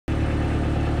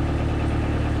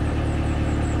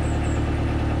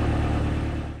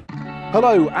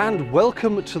Hello and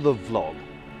welcome to the vlog.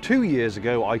 2 years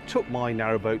ago I took my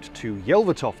narrowboat to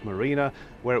Yelvertoft Marina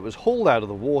where it was hauled out of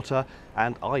the water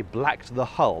and I blacked the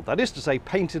hull. That is to say,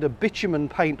 painted a bitumen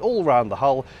paint all around the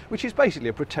hull, which is basically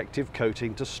a protective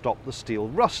coating to stop the steel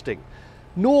rusting.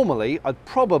 Normally I'd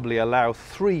probably allow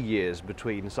 3 years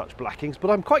between such blackings, but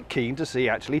I'm quite keen to see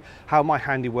actually how my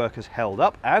handiwork has held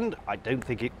up, and I don't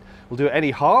think it will do it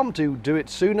any harm to do it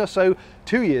sooner. So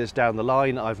 2 years down the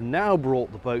line I've now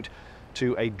brought the boat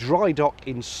to a dry dock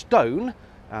in Stone,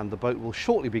 and the boat will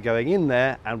shortly be going in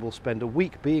there and will spend a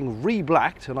week being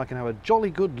re-blacked, and I can have a jolly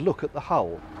good look at the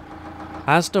hull.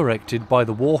 As directed by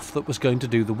the wharf that was going to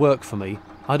do the work for me,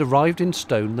 I'd arrived in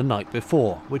Stone the night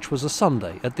before, which was a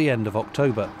Sunday at the end of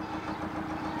October.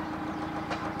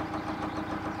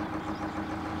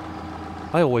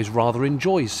 I always rather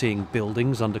enjoy seeing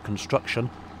buildings under construction.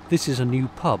 This is a new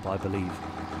pub, I believe.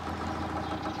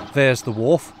 There's the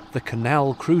wharf, the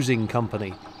Canal Cruising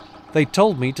Company. They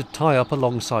told me to tie up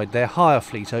alongside their hire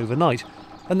fleet overnight,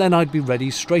 and then I'd be ready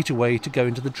straight away to go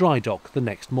into the dry dock the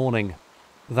next morning.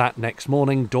 That next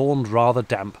morning dawned rather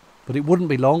damp, but it wouldn't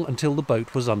be long until the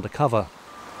boat was under cover.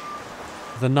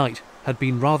 The night had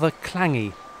been rather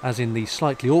clangy, as in the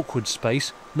slightly awkward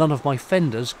space none of my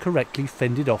fenders correctly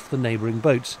fended off the neighbouring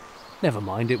boats. Never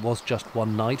mind, it was just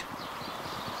one night.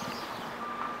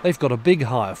 They've got a big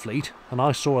hire fleet, and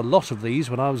I saw a lot of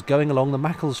these when I was going along the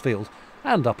Macclesfield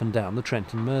and up and down the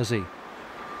Trent Mersey.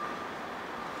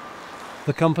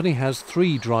 The company has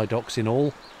 3 dry docks in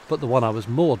all, but the one I was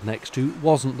moored next to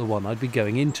wasn't the one I'd be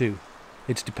going into.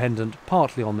 It's dependent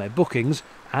partly on their bookings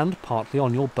and partly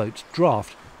on your boat's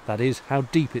draft, that is, how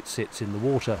deep it sits in the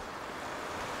water.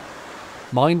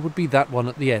 Mine would be that one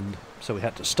at the end, so we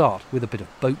had to start with a bit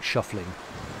of boat shuffling.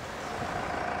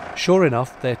 Sure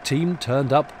enough, their team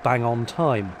turned up bang on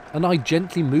time, and I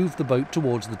gently moved the boat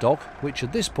towards the dock, which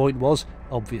at this point was,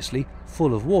 obviously,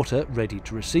 full of water ready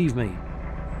to receive me.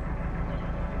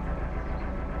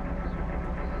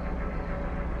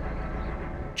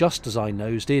 Just as I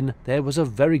nosed in, there was a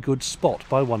very good spot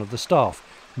by one of the staff,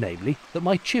 namely that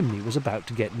my chimney was about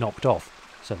to get knocked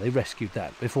off, so they rescued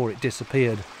that before it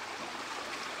disappeared.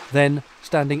 Then,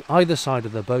 standing either side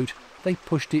of the boat, they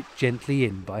pushed it gently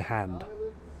in by hand.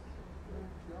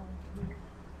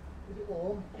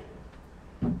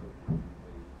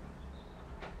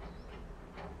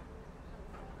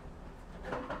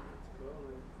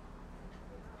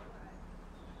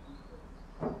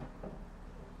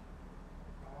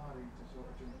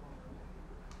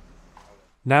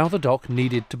 Now the dock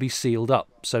needed to be sealed up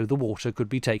so the water could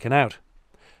be taken out.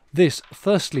 This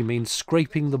firstly means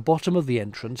scraping the bottom of the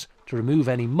entrance to remove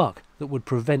any muck that would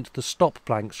prevent the stop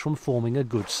planks from forming a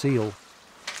good seal.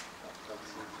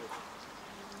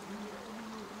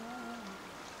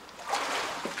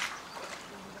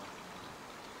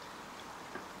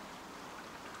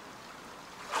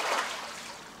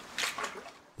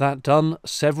 That done,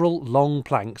 several long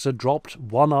planks are dropped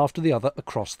one after the other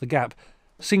across the gap,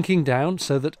 sinking down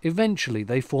so that eventually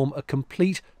they form a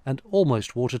complete and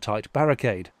almost watertight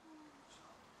barricade.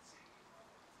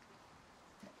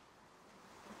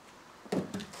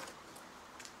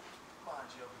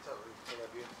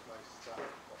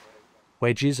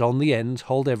 Wedges on the ends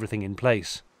hold everything in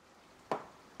place.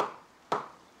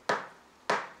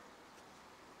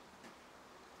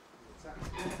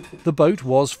 The boat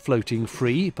was floating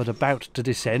free, but about to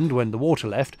descend when the water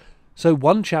left, so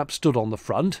one chap stood on the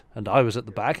front, and I was at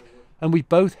the back, and we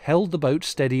both held the boat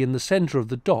steady in the centre of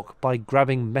the dock by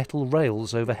grabbing metal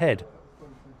rails overhead.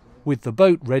 With the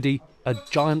boat ready, a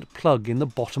giant plug in the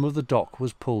bottom of the dock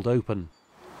was pulled open.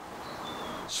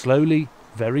 Slowly,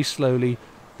 very slowly,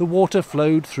 the water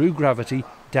flowed through gravity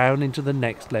down into the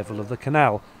next level of the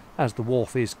canal, as the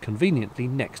wharf is conveniently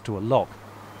next to a lock.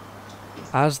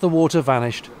 As the water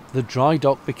vanished, the dry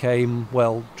dock became,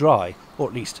 well, dry, or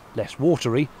at least less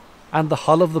watery, and the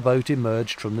hull of the boat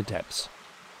emerged from the depths.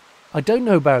 I don't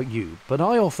know about you, but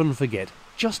I often forget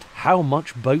just how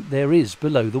much boat there is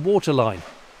below the waterline.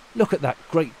 Look at that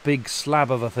great big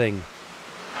slab of a thing.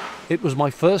 It was my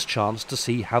first chance to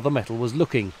see how the metal was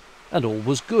looking, and all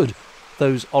was good.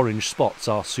 Those orange spots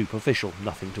are superficial,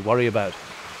 nothing to worry about.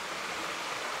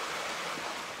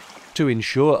 To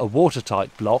ensure a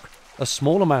watertight block, a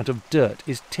small amount of dirt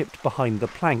is tipped behind the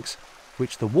planks,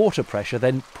 which the water pressure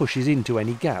then pushes into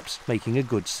any gaps, making a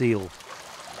good seal.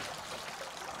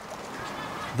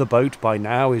 The boat by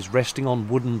now is resting on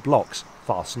wooden blocks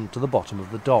fastened to the bottom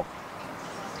of the dock.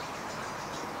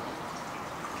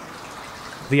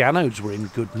 The anodes were in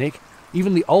good nick.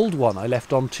 Even the old one I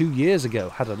left on 2 years ago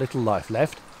had a little life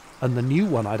left, and the new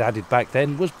one I'd added back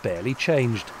then was barely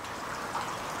changed.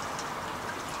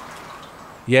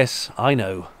 Yes, I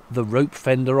know, the rope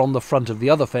fender on the front of the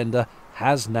other fender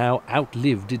has now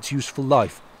outlived its useful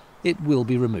life. It will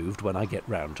be removed when I get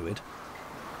round to it.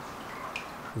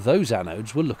 Those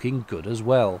anodes were looking good as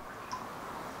well.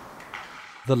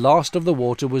 The last of the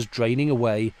water was draining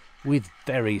away with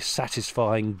very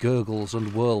satisfying gurgles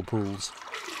and whirlpools.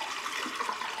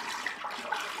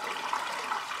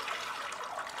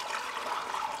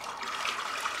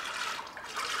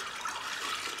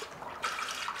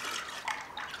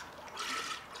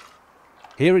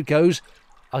 Here it goes.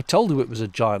 I told you it was a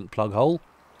giant plug hole.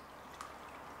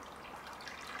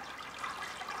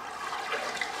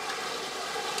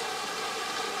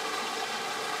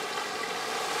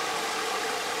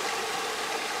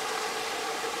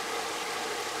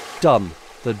 Done.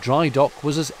 The dry dock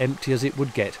was as empty as it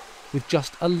would get, with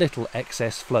just a little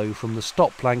excess flow from the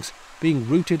stop planks being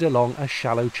routed along a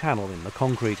shallow channel in the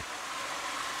concrete.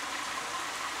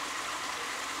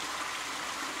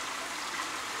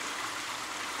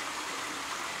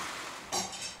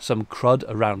 Some crud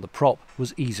around the prop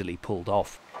was easily pulled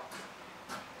off.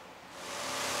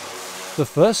 The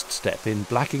first step in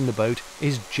blacking the boat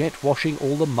is jet washing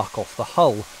all the muck off the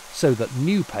hull, so that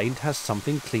new paint has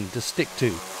something clean to stick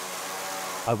to.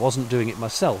 I wasn't doing it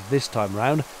myself this time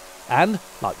round, and,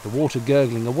 like the water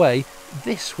gurgling away,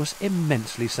 this was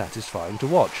immensely satisfying to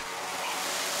watch.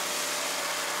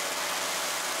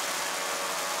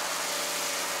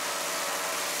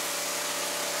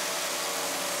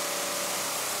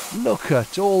 Look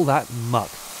at all that muck.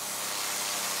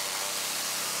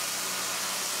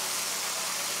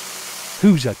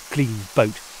 Who's a clean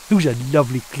boat? Who's a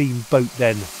lovely clean boat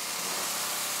then?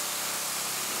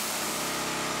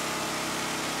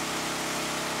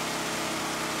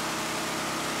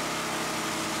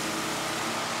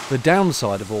 The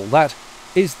downside of all that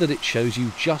is that it shows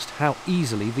you just how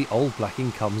easily the old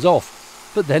blacking comes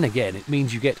off, but then again it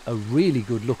means you get a really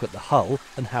good look at the hull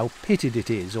and how pitted it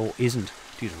is or isn't,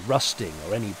 due to rusting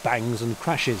or any bangs and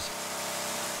crashes.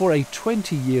 For a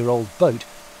 20-year-old boat,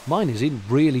 mine is in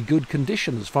really good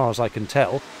condition as far as I can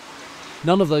tell.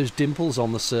 None of those dimples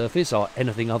on the surface are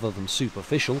anything other than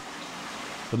superficial.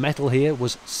 The metal here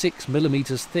was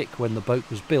 6mm thick when the boat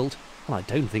was built, and I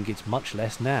don't think it's much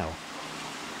less now.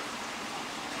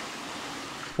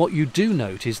 What you do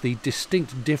note is the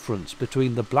distinct difference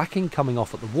between the blacking coming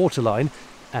off at the waterline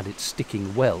and it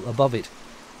sticking well above it.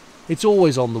 It's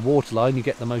always on the waterline you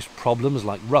get the most problems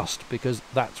like rust, because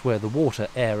that's where the water,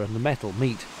 air and the metal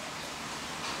meet.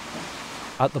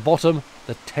 At the bottom,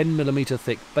 the 10mm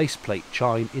thick base plate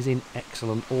chine is in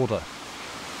excellent order.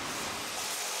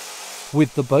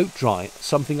 With the boat dry,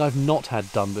 something I've not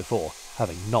had done before,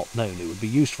 having not known it would be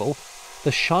useful,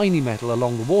 the shiny metal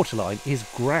along the waterline is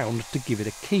ground to give it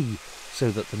a key,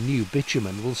 so that the new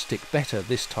bitumen will stick better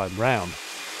this time round.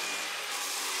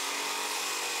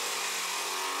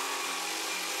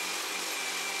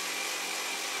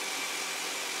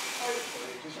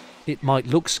 It might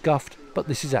look scuffed, but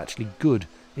this is actually good.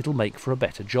 It'll make for a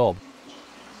better job.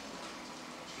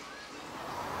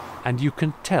 And you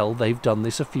can tell they've done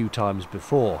this a few times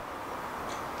before.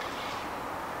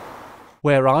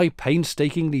 Where I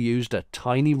painstakingly used a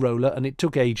tiny roller and it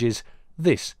took ages,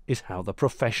 this is how the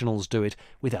professionals do it,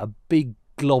 with a big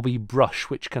globby brush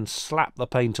which can slap the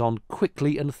paint on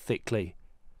quickly and thickly.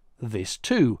 This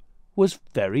too was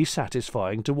very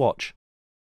satisfying to watch.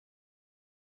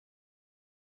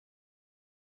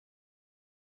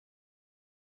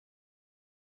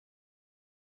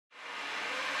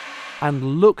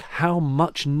 And look how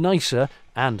much nicer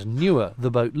and newer the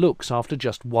boat looks after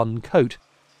just one coat.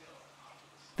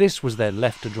 This was then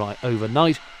left to dry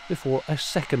overnight before a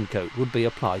second coat would be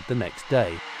applied the next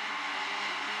day.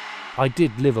 I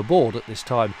did live aboard at this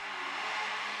time.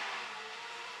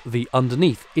 The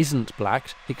underneath isn't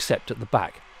blacked except at the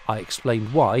back. I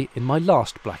explained why in my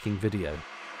last blacking video.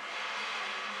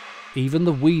 Even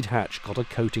the weed hatch got a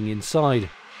coating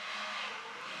inside.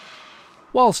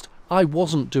 Whilst I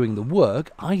wasn't doing the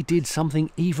work, I did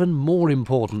something even more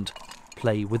important.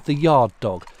 Play with the yard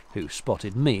dog, who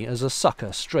spotted me as a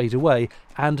sucker straight away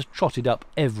and trotted up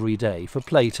every day for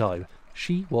playtime.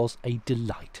 She was a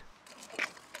delight.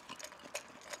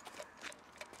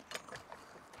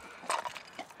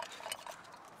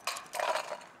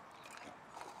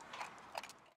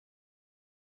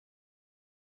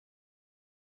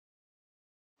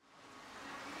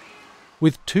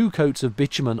 With 2 coats of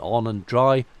bitumen on and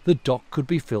dry, the dock could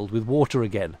be filled with water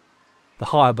again. The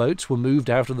hire boats were moved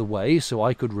out of the way so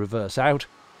I could reverse out,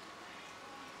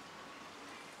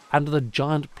 and the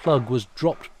giant plug was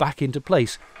dropped back into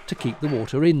place to keep the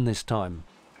water in this time.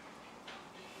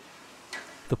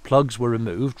 The plugs were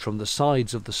removed from the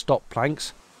sides of the stop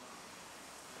planks,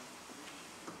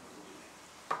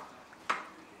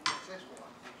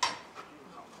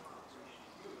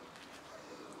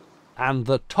 and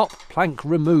the top plank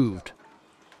removed.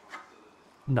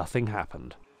 Nothing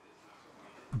happened.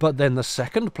 But then the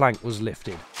second plank was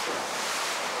lifted.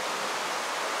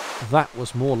 That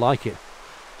was more like it.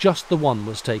 Just the one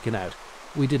was taken out.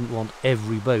 We didn't want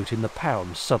every boat in the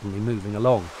pound suddenly moving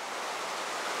along.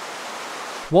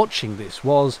 Watching this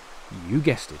was, you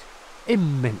guessed it,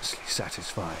 immensely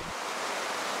satisfying.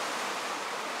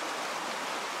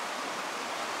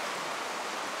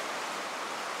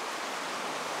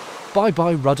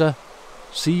 Bye-bye rudder.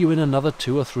 See you in another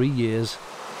 2 or 3 years.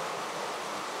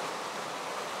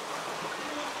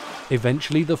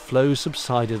 Eventually the flow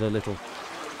subsided a little,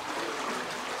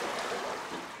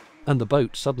 and the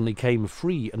boat suddenly came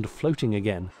free and floating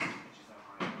again.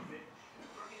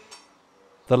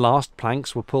 The last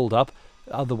planks were pulled up,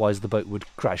 otherwise the boat would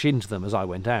crash into them as I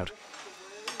went out.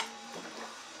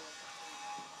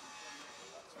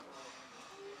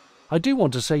 I do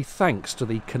want to say thanks to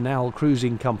the Canal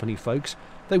Cruising Company folks.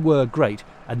 They were great,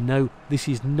 and no, this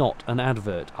is not an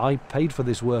advert. I paid for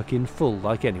this work in full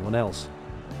like anyone else.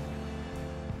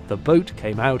 The boat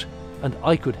came out and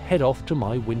I could head off to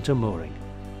my winter mooring.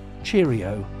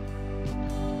 Cheerio.